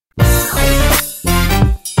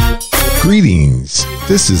Greetings.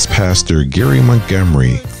 This is Pastor Gary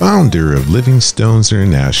Montgomery, founder of Living Stones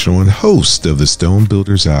International and host of the Stone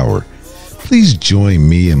Builders Hour. Please join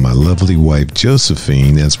me and my lovely wife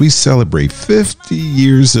Josephine as we celebrate 50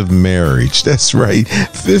 years of marriage. That's right,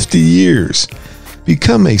 50 years.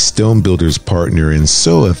 Become a Stone Builders partner and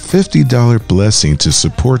sow a $50 blessing to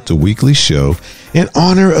support the weekly show in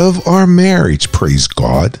honor of our marriage. Praise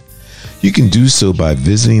God. You can do so by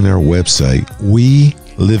visiting our website,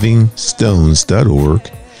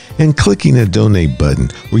 welivingstones.org, and clicking the donate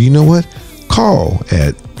button. Or you know what? Call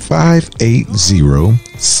at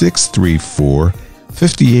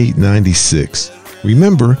 580-634-5896.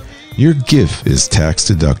 Remember, your gift is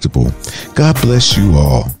tax deductible. God bless you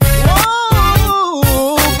all.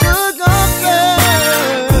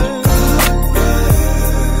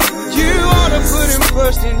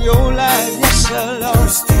 In your life, yes, Lord.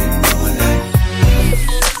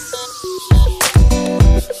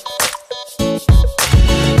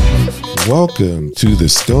 Welcome to the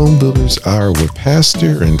Stone Builders Hour with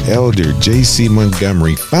Pastor and Elder J.C.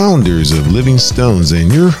 Montgomery, founders of Living Stones,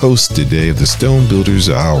 and your host today of the Stone Builders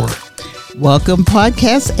Hour. Welcome,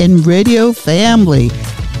 podcast and radio family.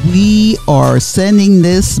 We are sending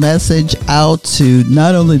this message out to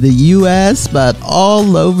not only the U.S., but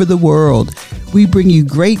all over the world. We bring you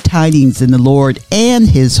great tidings in the Lord and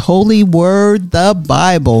His holy word, the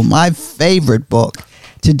Bible, my favorite book.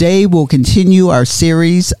 Today, we'll continue our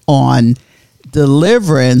series on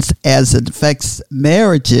deliverance as it affects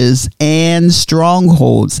marriages and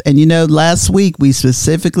strongholds. And you know, last week we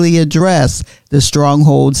specifically addressed the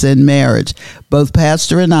strongholds in marriage. Both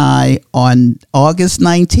Pastor and I, on August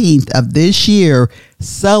 19th of this year,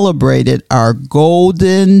 celebrated our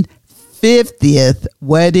golden 50th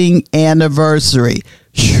wedding anniversary.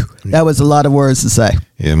 Whew, that was a lot of words to say.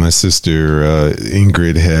 Yeah, my sister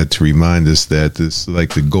Ingrid had to remind us that this is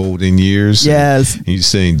like the golden years. Yes. And you're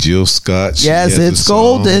saying Jill Scott. Yes, it's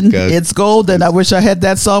golden. It's golden. I wish I had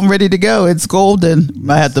that song ready to go. It's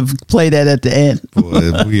golden. I have to play that at the end.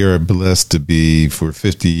 Well, we are blessed to be for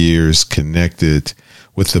 50 years connected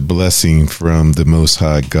with the blessing from the Most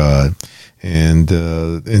High God. And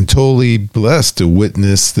totally blessed to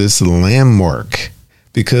witness this landmark,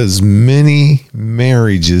 because many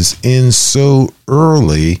marriages end so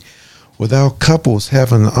early without couples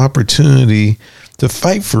having an opportunity to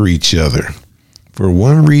fight for each other. For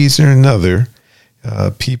one reason or another,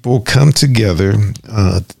 people come together,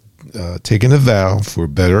 taking a vow for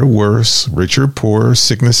better or worse, rich or poor,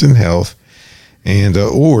 sickness and health, and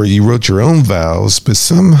or you wrote your own vows, but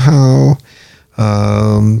somehow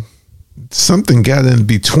something got in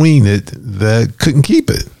between it that couldn't keep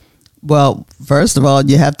it. Well, first of all,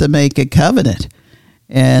 you have to make a covenant.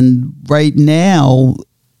 And right now,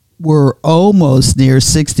 we're almost near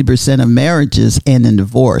 60% of marriages end in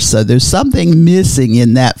divorce. So there's something missing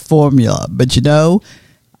in that formula. But you know,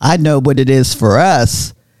 I know what it is for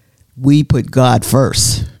us. We put God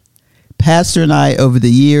first. Pastor and I, over the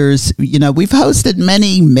years, you know, we've hosted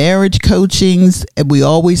many marriage coachings, and we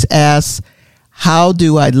always ask, how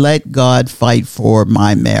do I let God fight for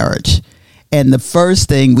my marriage? And the first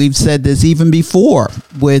thing, we've said this even before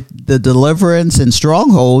with the deliverance and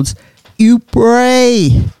strongholds, you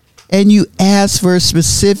pray and you ask for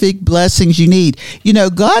specific blessings you need. You know,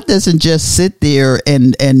 God doesn't just sit there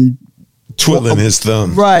and twiddling his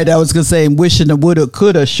thumb. Right. I was going to say wishing the woulda,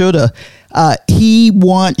 coulda, shoulda. He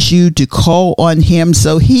wants you to call on Him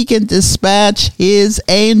so He can dispatch His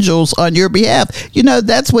angels on your behalf. You know,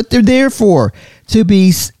 that's what they're there for, to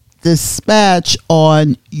be dispatched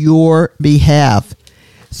on your behalf.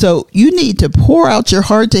 So you need to pour out your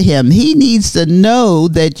heart to Him. He needs to know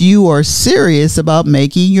that you are serious about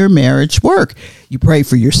making your marriage work. You pray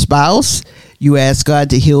for your spouse. You ask God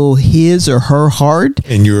to heal his or her heart.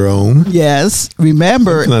 And your own. Yes.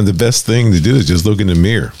 Remember, sometimes the best thing to do is just look in the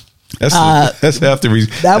mirror. That's half the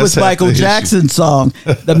reason. That was Michael Jackson's song,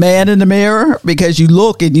 The Man in the Mirror, because you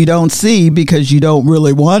look and you don't see because you don't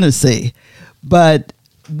really want to see. But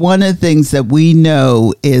one of the things that we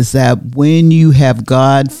know is that when you have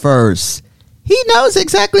God first, He knows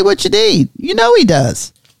exactly what you need. You know He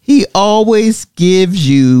does. He always gives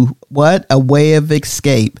you a way of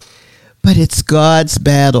escape. But it's God's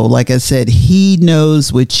battle. Like I said, He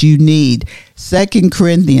knows what you need. 2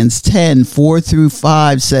 Corinthians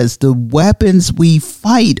 10:4-5 says, the weapons we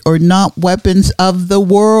fight are not weapons of the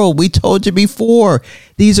world. We told you before,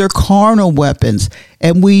 these are carnal weapons,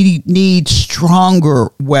 and we need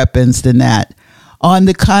stronger weapons than that. On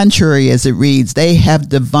the contrary, as it reads, they have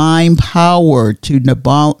divine power to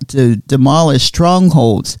demolish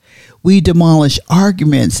strongholds. We demolish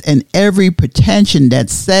arguments and every pretension that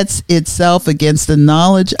sets itself against the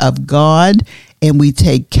knowledge of God, and we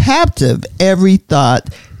take captive every thought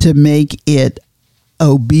to make it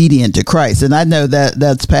obedient to Christ. And I know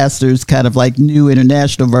that's Pastor's kind of like New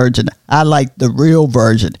International Version. I like the real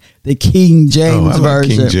version, the King James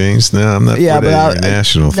version. King James. No, I'm not for the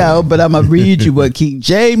international. No, but I'm going to read you what King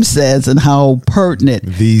James says and how pertinent.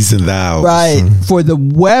 These and thous. Right. For the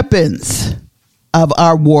weapons of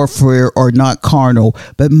our warfare are not carnal,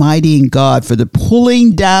 but mighty in God for the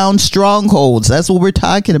pulling down strongholds. That's what we're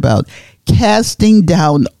talking about. Casting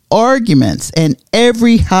down arguments and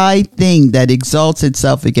every high thing that exalts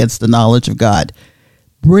itself against the knowledge of God,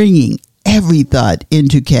 bringing every thought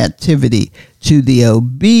into captivity to the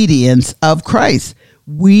obedience of Christ.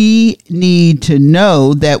 We need to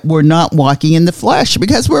know that we're not walking in the flesh,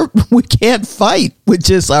 because we can't fight with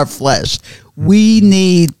just our flesh. We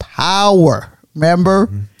need power. Remember?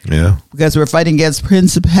 Yeah. Because we're fighting against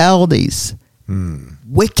principalities,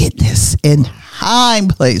 wickedness in high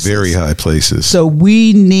places. Very high places. So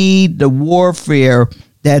we need the warfare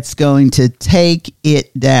that's going to take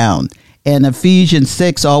it down. And Ephesians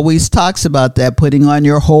 6 always talks about that, putting on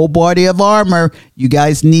your whole body of armor. You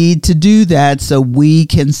guys need to do that so we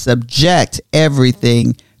can subject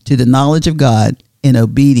everything to the knowledge of God in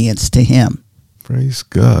obedience to Him. Praise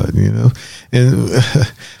God, And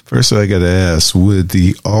first I got to ask, would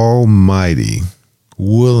the Almighty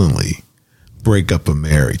willingly break up a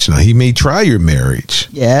marriage? Now, He may try your marriage.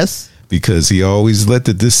 Yes. Because He always let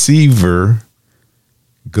the deceiver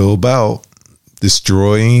go about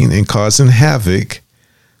destroying and causing havoc.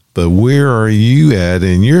 But where are you at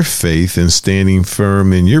in your faith and standing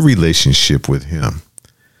firm in your relationship with Him?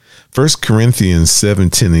 1 Corinthians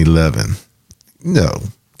 7:10-11. No,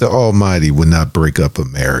 the Almighty would not break up a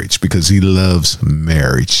marriage, because He loves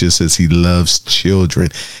marriage just as He loves children.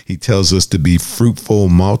 He tells us to be fruitful,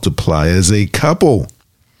 multiply as a couple.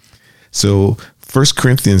 So 1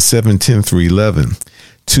 Corinthians 7:10-11.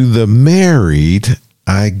 To the married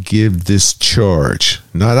I give this charge,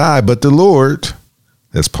 not I, but the Lord.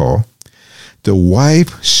 That's Paul. The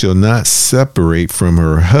wife shall not separate from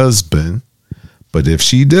her husband, but if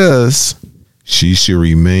she does, she shall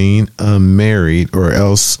remain unmarried, or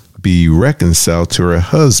else be reconciled to her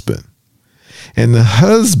husband. And the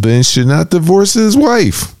husband should not divorce his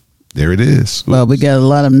wife. There it is. Well, we got a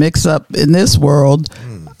lot of mix up in this world.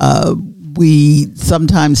 We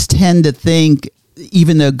sometimes tend to think,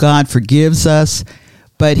 even though God forgives us,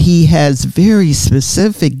 but He has very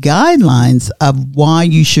specific guidelines of why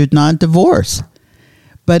you should not divorce.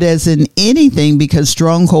 But as in anything, because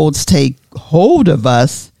strongholds take hold of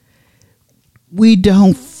us, we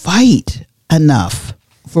don't fight enough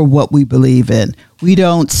for what we believe in. We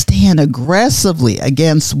don't stand aggressively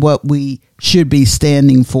against what we should be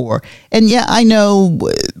standing for. And yeah, I know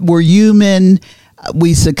we're human.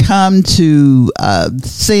 We succumb to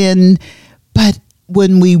sin. But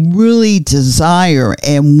when we really desire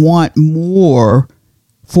and want more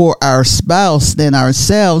for our spouse than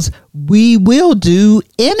ourselves, we will do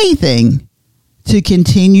anything to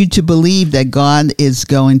continue to believe that God is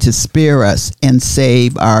going to spare us and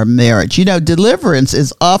save our marriage. Deliverance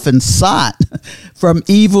is often sought from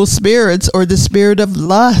evil spirits or the spirit of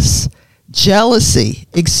lust, jealousy,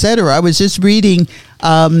 etc. I was just reading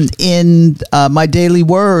in my daily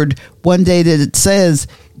word one day that it says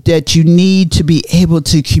that you need to be able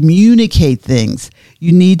to communicate things.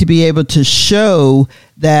 You need to be able to show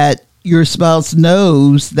that your spouse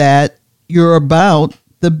knows that you're about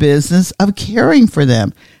the business of caring for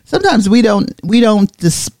them. Sometimes we don't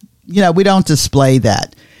display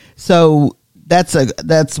that. So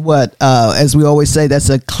that's what, as we always say, that's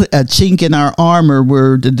a chink in our armor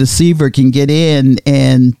where the deceiver can get in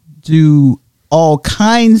and do all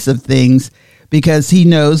kinds of things, because he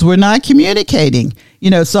knows we're not communicating.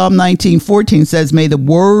 Psalm 19:14 says, may the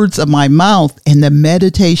words of my mouth and the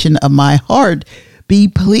meditation of my heart be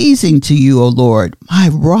pleasing to you, O Lord, my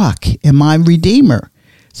rock and my redeemer.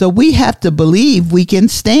 So we have to believe we can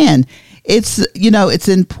stand. It's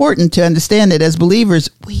important to understand that as believers,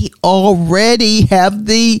 we already have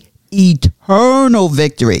the eternal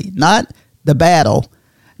victory, not the battle,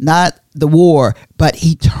 not the war, but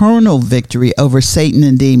eternal victory over Satan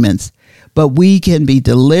and demons. But we can be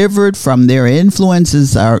delivered from their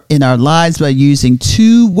influences in our lives by using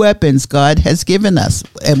two weapons God has given us.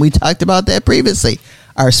 And we talked about that previously.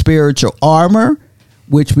 Our spiritual armor,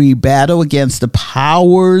 which we battle against the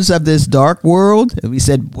powers of this dark world. And we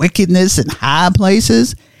said wickedness in high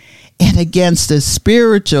places. And against the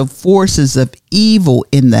spiritual forces of evil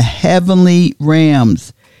in the heavenly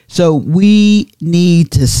realms. So we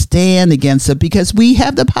need to stand against it because we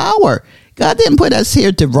have the power. God didn't put us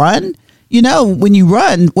here to run. You know, when you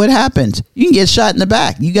run, what happens? You can get shot in the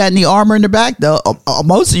back. You got any armor in the back?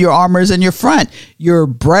 Most of your armor is in your front. Your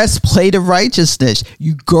breastplate of righteousness.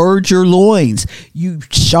 You gird your loins. You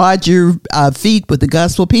shod your feet with the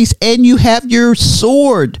gospel of peace. And you have your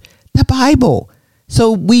sword, the Bible.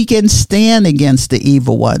 So we can stand against the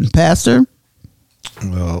evil one. Pastor?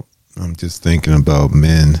 Well, I'm just thinking about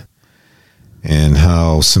men and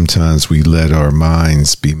how sometimes we let our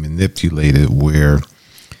minds be manipulated where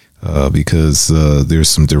because there's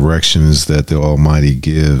some directions that the Almighty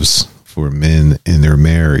gives for men in their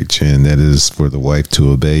marriage, and that is for the wife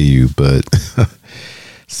to obey you. But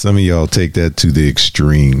some of y'all take that to the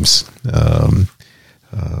extremes.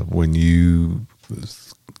 When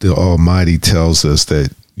the Almighty tells us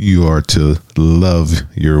that you are to love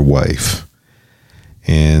your wife,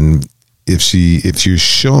 and if you're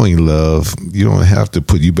showing love, you don't have to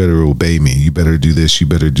you better obey me. You better do this. You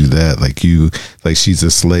better do that. Like she's a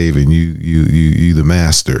slave and you the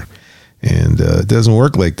master. And it doesn't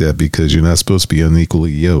work like that because you're not supposed to be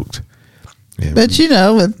unequally yoked. And but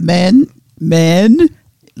with men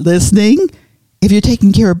listening, if you're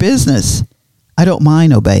taking care of business, I don't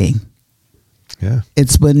mind obeying. Yeah.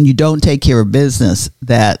 It's when you don't take care of business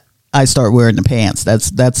that I start wearing the pants.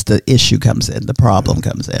 That's the issue comes in. The problem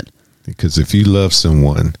comes in. Because if you love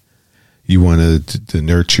someone, you want to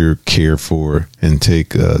nurture, care for, and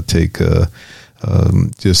take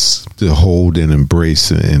just to hold and embrace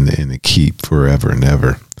and to keep forever and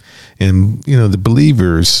ever. And the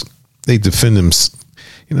believers, they defend them.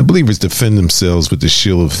 Believers defend themselves with the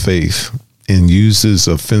shield of faith and uses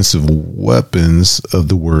offensive weapons of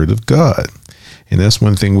the Word of God. And that's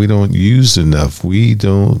one thing we don't use enough. We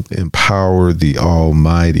don't empower the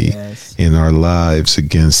Almighty in our lives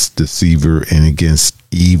against deceiver and against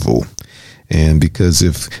evil. And because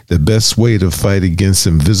if the best way to fight against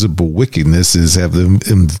invisible wickedness is have them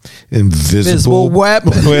invisible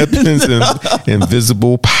weapons and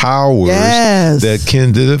invisible powers that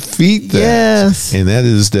can defeat that. Yes. And that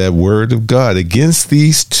is that Word of God. Against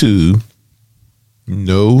these two,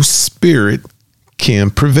 no spirit can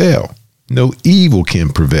prevail. No evil can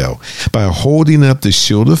prevail. By holding up the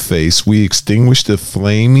shield of faith, we extinguish the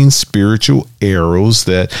flaming spiritual arrows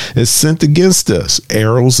that is sent against us.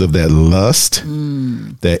 Arrows of that lust,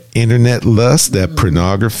 that internet lust, that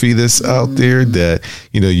pornography that's out there that,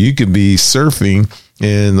 you could be surfing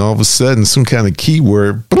and all of a sudden some kind of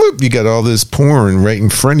keyword, bloop, you got all this porn right in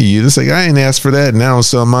front of you. It's like, I ain't asked for that. Now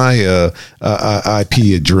it's on my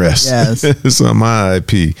IP address. Yes. It's on my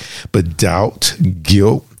IP. But doubt,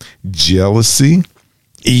 guilt, jealousy,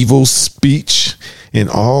 evil speech, and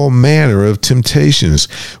all manner of temptations.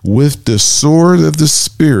 With the sword of the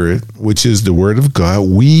Spirit, which is the Word of God,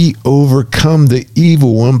 we overcome the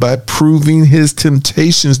evil one by proving his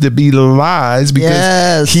temptations to be lies,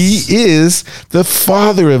 because he is the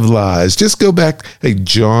father of lies. Just go back,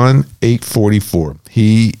 John 8:44.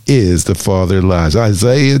 He is the father of lies.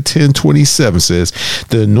 Isaiah 10:27 says,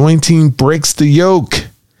 the anointing breaks the yoke.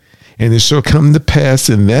 And it shall come to pass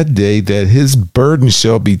in that day that his burden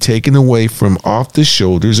shall be taken away from off the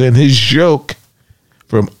shoulders, and his yoke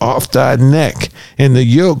from off thy neck. And the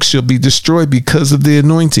yoke shall be destroyed because of the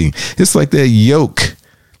anointing. It's like that yoke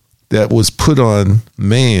that was put on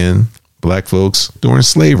man, black folks, during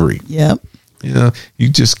slavery. Yep. You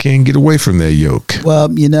just can't get away from that yoke. Well,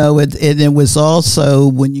 it was also,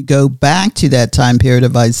 when you go back to that time period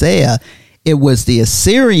of Isaiah, it was the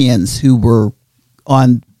Assyrians who were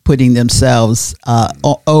putting themselves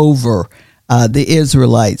over the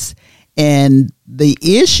Israelites. And the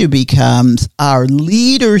issue becomes our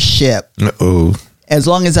leadership. As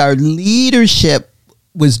long as our leadership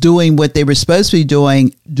was doing what they were supposed to be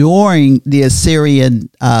doing during the Assyrian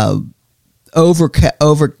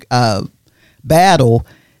battle,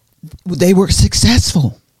 they were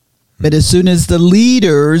successful. But as soon as the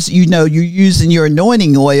leaders, you're using your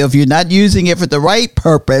anointing oil, if you're not using it for the right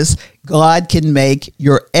purpose, God can make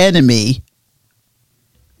your enemy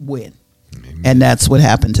win. Amen. And that's what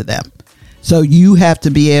happened to them. So you have to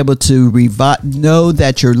be able to know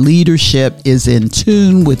that your leadership is in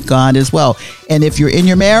tune with God as well. And if you're in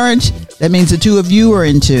your marriage, that means the two of you are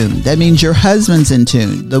in tune. That means your husband's in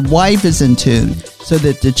tune. The wife is in tune, so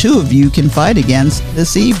that the two of you can fight against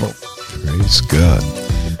this evil. Praise God.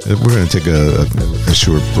 We're going to take a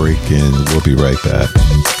short break, and we'll be right back.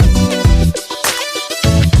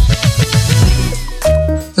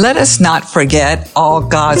 Let us not forget all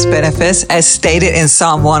God's benefits as stated in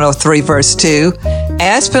Psalm 103, verse 2.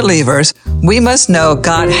 As believers, we must know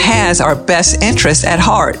God has our best interest at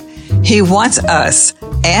heart. He wants us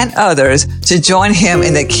and others to join him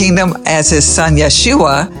in the kingdom as his son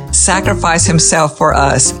Yeshua sacrificed himself for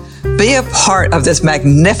us. Be a part of this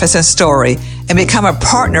magnificent story and become a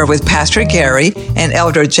partner with Pastor Gary and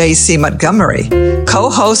Elder J.C. Montgomery,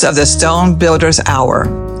 co-hosts of the Stone Builders Hour.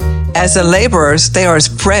 As the laborers, they are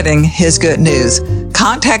spreading his good news.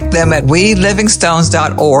 Contact them at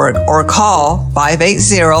welivingstones.org or call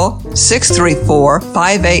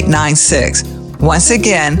 580-634-5896. Once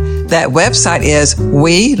again, that website is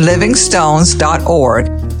welivingstones.org,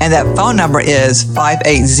 and that phone number is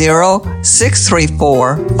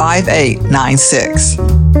 580-634-5896.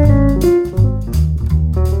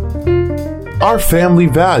 Our family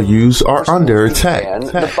values are under attack.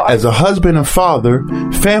 As a husband and father,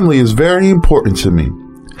 family is very important to me.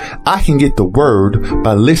 I can get the word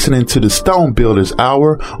by listening to the Stone Builders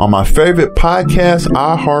Hour on my favorite podcast,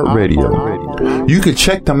 iHeartRadio. You can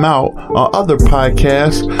check them out on other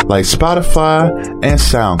podcasts like Spotify and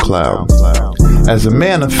SoundCloud. As a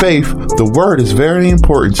man of faith, the word is very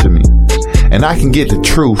important to me. And I can get the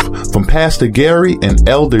truth from Pastor Gary and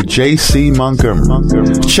Elder J.C.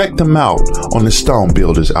 Montgomery. Check them out on the Stone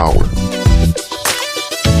Builders Hour.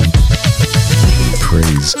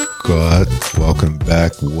 Praise God. Welcome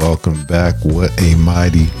back. Welcome back. What a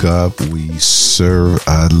mighty God we serve.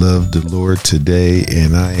 I love the Lord today,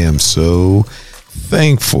 and I am so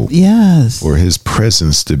thankful for his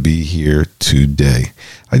presence to be here today.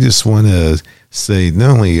 I just want to say,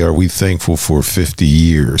 not only are we thankful for 50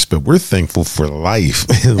 years, but we're thankful for life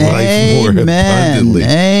and life more abundantly.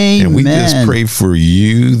 Amen. And we just pray for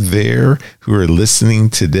you there who are listening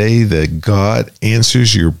today that God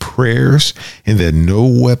answers your prayers and that no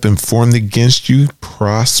weapon formed against you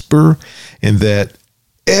prosper, and that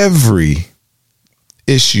every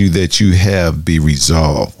issue that you have be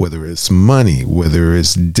resolved, whether it's money, whether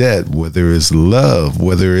it's debt, whether it's love,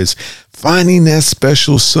 whether it's finding that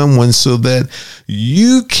special someone so that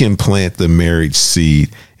you can plant the marriage seed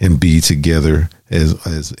and be together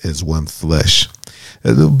as one flesh.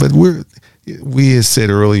 But we had said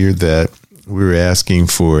earlier that we were asking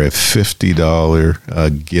for a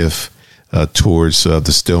 $50 gift towards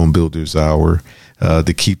the Stone Builders Hour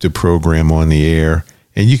to keep the program on the air.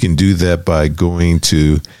 And you can do that by going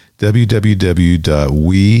to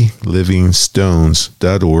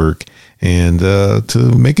www.welivingstones.org and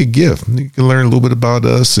to make a gift. You can learn a little bit about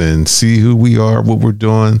us and see who we are, what we're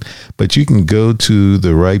doing. But you can go to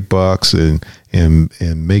the right box and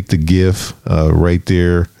make the gift right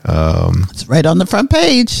there. It's right on the front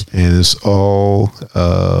page. And it's all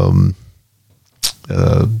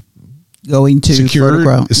going to secured.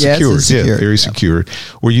 It's secured. Yeah, very secured.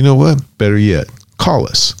 Or you know what? Better yet, call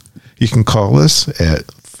us. You can call us at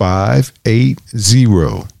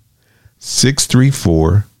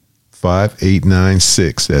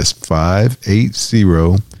 580-634-5896. That's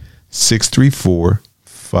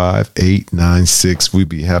 580-634-5896. We'd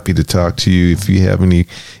be happy to talk to you if you have any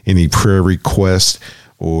prayer requests,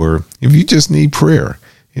 or if you just need prayer.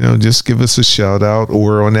 Just give us a shout out,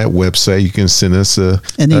 or on that website, you can send us an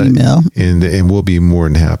email, and we'll be more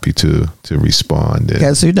than happy to respond.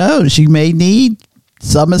 Because who knows, you may need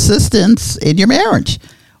some assistance in your marriage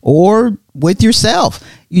or with yourself.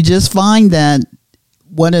 You just find that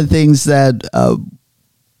one of the things that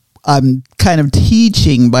I'm kind of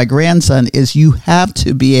teaching my grandson is you have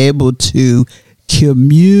to be able to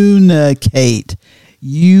communicate.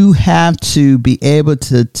 You have to be able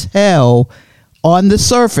to tell. On the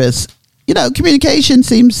surface, communication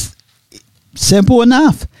seems simple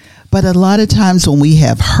enough. But a lot of times when we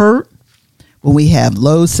have hurt, when we have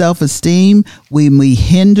low self-esteem, when we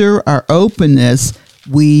hinder our openness,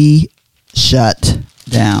 we shut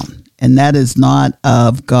down. And that is not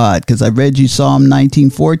of God. Because I read you Psalm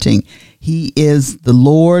 19:14. He is the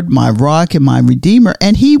Lord, my rock and my redeemer.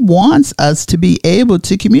 And he wants us to be able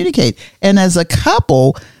to communicate. And as a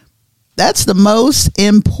couple, that's the most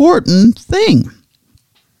important thing.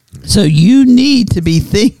 So you need to be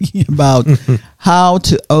thinking about how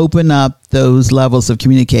to open up those levels of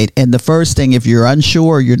communicate. And the first thing, if you're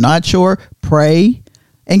unsure or you're not sure, pray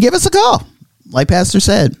and give us a call. Like Pastor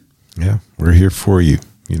said. Yeah, we're here for you.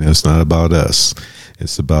 It's not about us.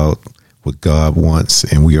 It's about what God wants,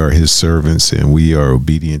 and we are his servants, and we are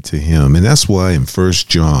obedient to him. And that's why in 1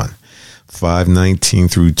 John 5:19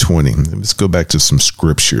 through 20. Let's go back to some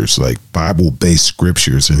scriptures, like Bible-based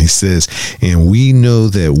scriptures. And he says, and we know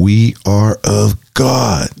that we are of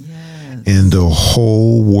God. Yes. and the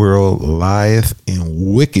whole world lieth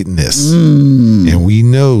in wickedness. And we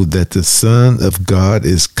know that the Son of God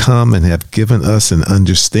is come and have given us an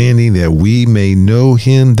understanding that we may know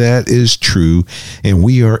him that is true, and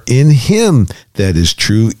we are in him that is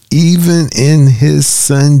true, even in his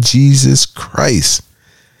Son Jesus Christ.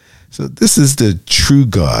 So this is the true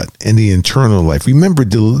God and the eternal life. Remember,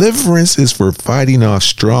 deliverance is for fighting off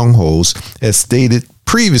strongholds, as stated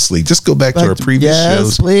previously. Just go back to our previous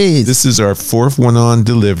shows. Please. This is our fourth one on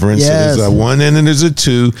deliverance. Yes. So there's a 1 and then there's a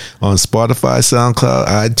 2 on Spotify, SoundCloud,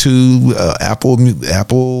 iTunes,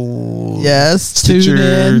 Apple. Yes,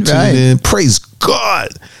 Stitcher, tune in. Praise God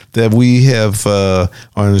that we have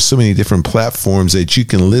on so many different platforms that you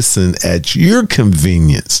can listen at your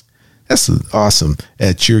convenience. That's awesome.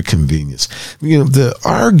 At your convenience. You know, the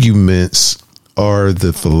arguments are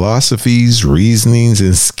the philosophies, reasonings,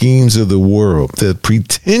 and schemes of the world. The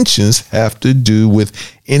pretensions have to do with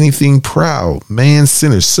anything proud,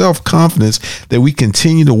 man-centered, self-confidence that we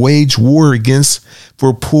continue to wage war against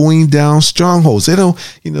for pulling down strongholds. They don't,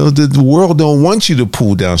 the world don't want you to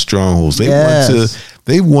pull down strongholds.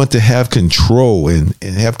 They want to have control and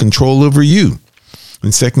have control over you.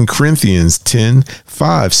 And 2 Corinthians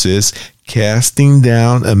 10:5 says, casting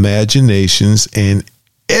down imaginations and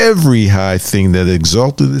every high thing that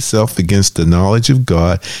exalted itself against the knowledge of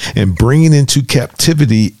God, and bringing into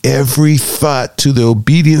captivity every thought to the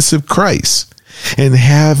obedience of Christ, and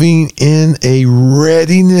having in a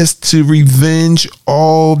readiness to revenge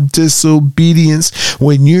all disobedience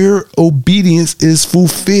when your obedience is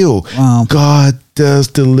fulfilled. Wow. God does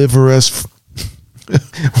deliver us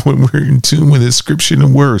when we're in tune with his scripture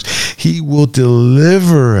and words. He will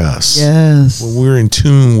deliver us when we're in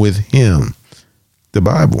tune with him. The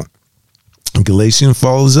Bible. Galatians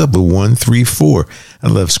follows up with 1:3-4. I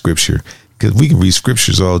love scripture because we can read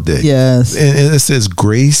scriptures all day. Yes. And it says,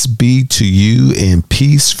 grace be to you and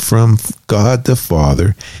peace from God the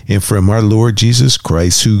Father and from our Lord Jesus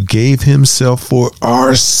Christ, who gave himself for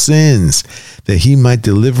our sins, that he might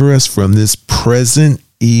deliver us from this present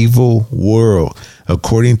evil world,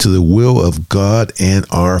 according to the will of God and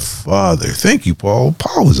our Father. Thank you, Paul.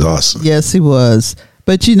 Paul was awesome. Yes, he was.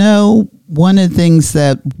 But one of the things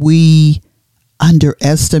that we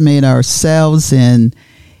underestimate ourselves in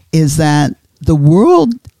is that the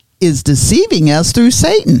world is deceiving us through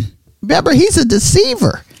Satan. Remember, he's a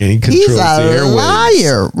deceiver. And he he's controls the a airwaves.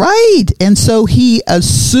 liar, right? And so he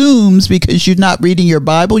assumes, because you're not reading your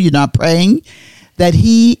Bible, you're not praying, that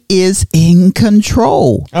he is in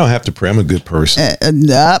control. I don't have to pray. I'm a good person.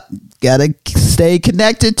 Gotta stay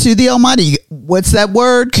connected to the Almighty. What's that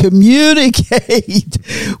word? Communicate.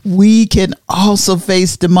 We can also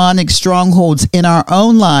face demonic strongholds in our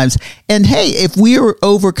own lives. And hey, if we are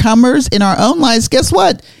overcomers in our own lives, guess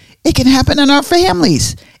what? It can happen in our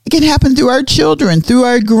families. It can happen through our children, through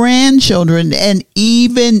our grandchildren, and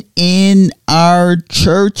even in our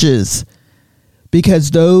churches. Because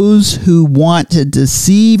those who want to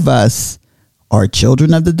deceive us are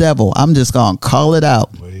children of the devil. I'm just going to call it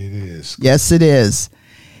out. But it is. Yes, it is.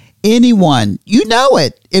 Anyone, you know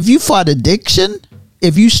it. If you fought addiction,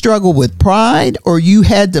 if you struggle with pride, or you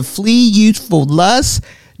had to flee youthful lust,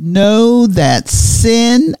 know that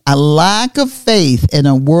sin, a lack of faith, and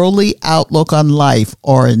a worldly outlook on life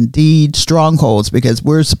are indeed strongholds, because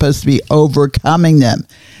we're supposed to be overcoming them.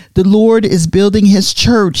 The Lord is building his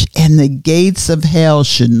church, and the gates of hell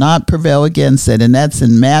should not prevail against it. And that's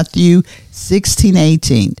in Matthew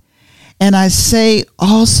 16:18. And I say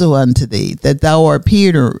also unto thee that thou art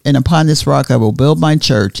Peter, and upon this rock I will build my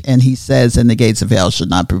church. And he says, and the gates of hell should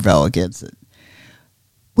not prevail against it.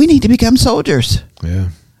 We need to become soldiers. Yeah.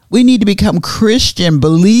 We need to become Christian,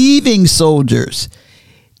 believing soldiers.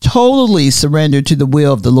 Totally surrender to the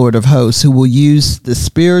will of the Lord of hosts, who will use the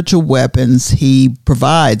spiritual weapons he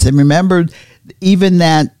provides. And remember, even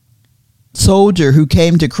that soldier who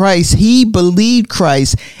came to Christ, he believed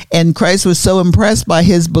Christ, and Christ was so impressed by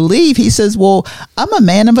his belief. He says, well, I'm a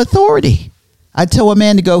man of authority. I tell a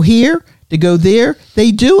man to go here, to go there,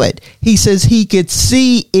 they do it. He says he could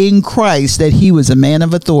see in Christ that he was a man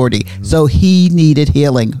of authority. Mm-hmm. So he needed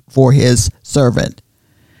healing for his servant.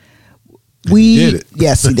 He did it.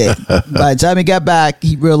 Yes, he did. By the time he got back,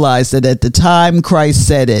 he realized that at the time Christ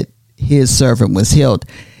said it, his servant was healed.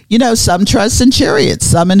 Some trust in chariots,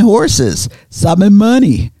 some in horses, some in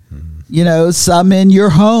money, some in your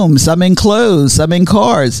home, some in clothes, some in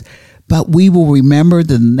cars. But we will remember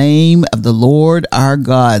the name of the Lord our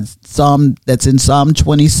God. That's in Psalm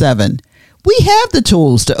 27. We have the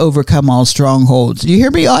tools to overcome all strongholds. You hear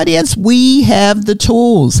me, audience? We have the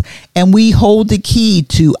tools, and we hold the key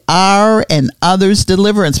to our and others'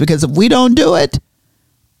 deliverance, because if we don't do it,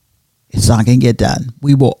 it's not going to get done.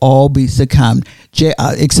 We will all be succumbed,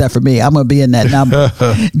 except for me. I'm going to be in that number.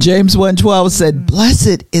 James 1:12 said,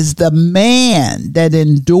 blessed is the man that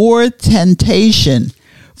endureth temptation,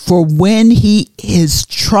 for when he is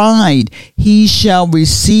tried, he shall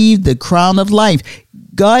receive the crown of life.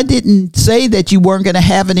 God didn't say that you weren't going to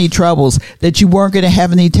have any troubles, that you weren't going to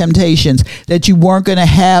have any temptations, that you weren't going to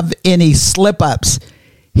have any slip-ups.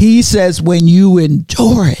 He says, when you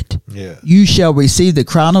endure it, you shall receive the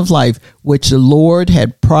crown of life, which the Lord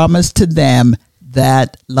had promised to them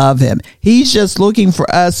that love him. He's just looking for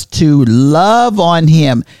us to love on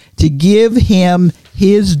him, to give him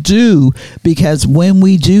his due, because when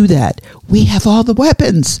we do that, we have all the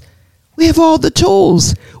weapons. We have all the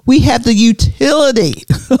tools. We have the utility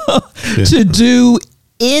to do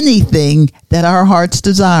anything that our hearts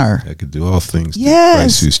desire. I could do all things through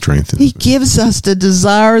Christ who strengthens me. He gives us the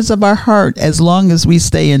desires of our heart as long as we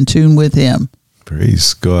stay in tune with him.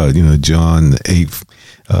 Praise God. John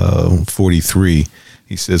 8:43,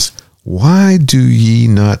 he says, why do ye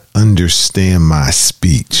not understand my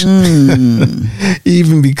speech?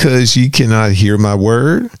 Even because ye cannot hear my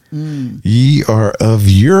word? Ye are of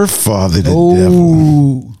your father the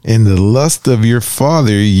devil, and the lust of your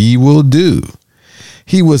father ye will do.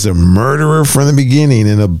 He was a murderer from the beginning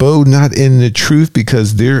and abode not in the truth,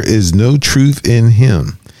 because there is no truth in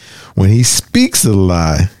him. When he speaks a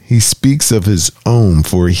lie, he speaks of his own,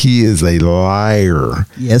 for he is a liar.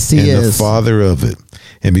 Yes, he is. And the father of it.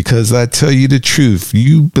 And because I tell you the truth,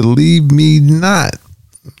 you believe me not.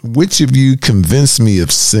 Which of you convinced me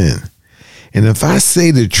of sin? And if I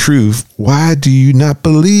say the truth, why do you not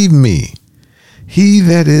believe me? He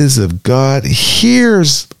that is of God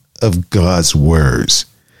hears of God's words.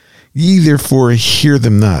 Ye therefore hear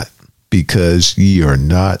them not, because ye are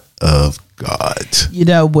not of God.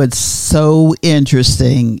 What's so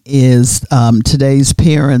interesting is today's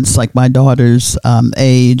parents, like my daughter's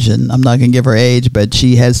age, and I'm not going to give her age, but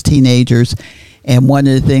she has teenagers. And one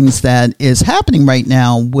of the things that is happening right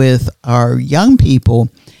now with our young people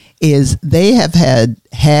is they have had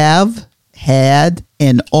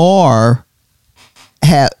and are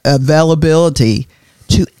availability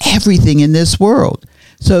to everything in this world.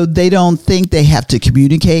 So they don't think they have to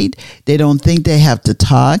communicate. They don't think they have to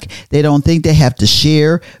talk. They don't think they have to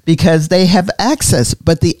share, because they have access.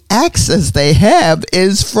 But the access they have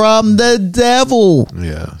is from the devil.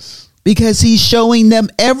 Yes. Because he's showing them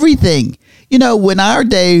everything. When our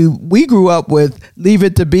day, we grew up with leave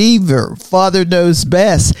it to Beaver, Father knows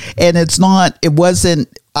best. And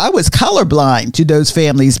I was colorblind to those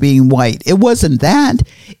families being white. It wasn't that.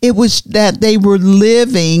 It was that they were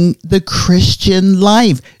living the Christian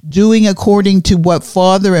life, doing according to what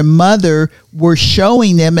father and mother were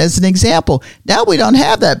showing them as an example. Now we don't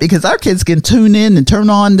have that, because our kids can tune in and turn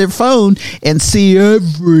on their phone and see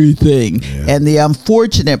everything. Yeah. And the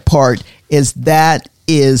unfortunate part is that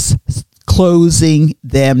is closing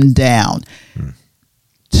them down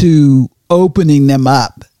to opening them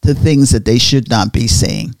up to things that they should not be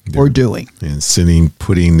seeing or doing. And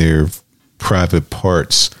putting their private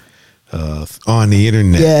parts on the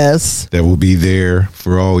internet. Yes. That will be there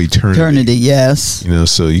for all eternity. Yes.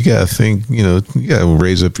 So you got to think, you got to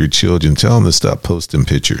raise up your children, tell them to stop posting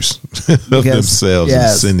pictures of themselves and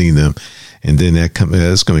sending them. And then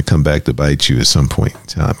that's going to come back to bite you at some point in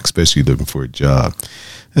time, especially looking for a job.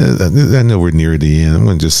 I know we're near the end. I'm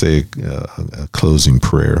going to just say a closing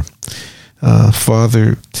prayer.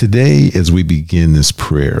 Father, today as we begin this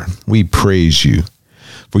prayer, we praise you.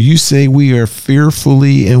 For you say we are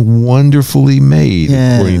fearfully and wonderfully made,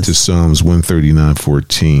 according to Psalms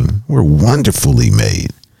 139:14. We're wonderfully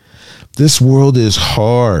made. This world is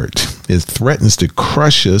hard. It threatens to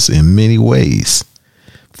crush us in many ways.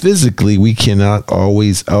 Physically, we cannot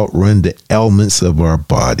always outrun the ailments of our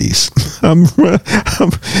bodies.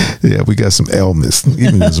 We got some ailments.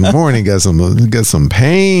 Even this morning, got some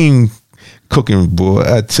pain cooking, boy.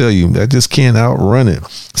 I tell you, I just can't outrun it.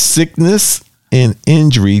 Sickness and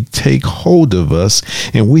injury take hold of us,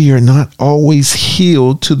 and we are not always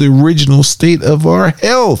healed to the original state of our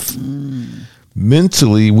health.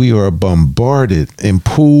 Mentally, we are bombarded and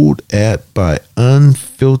pulled at by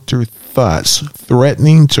unfiltered thoughts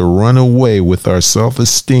threatening to run away with our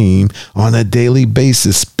self-esteem on a daily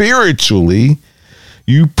basis. Spiritually,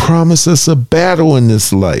 you promise us a battle in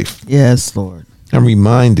this life. Yes, Lord. I'm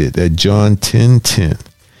reminded that John 10:10,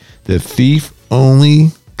 the thief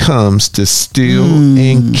only comes to steal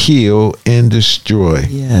and kill and destroy.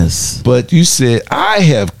 Yes. But you said, I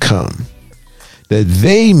have come that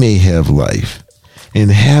they may have life and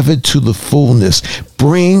have it to the fullness.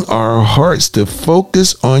 Bring our hearts to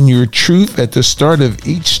focus on your truth at the start of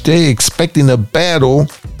each day, expecting a battle,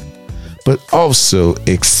 but also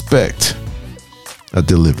expect a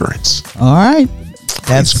deliverance. All right. Praise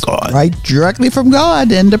That's God. right, directly from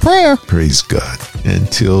God into prayer. Praise God.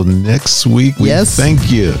 Until next week, we Yes.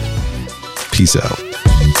 thank you. Peace out.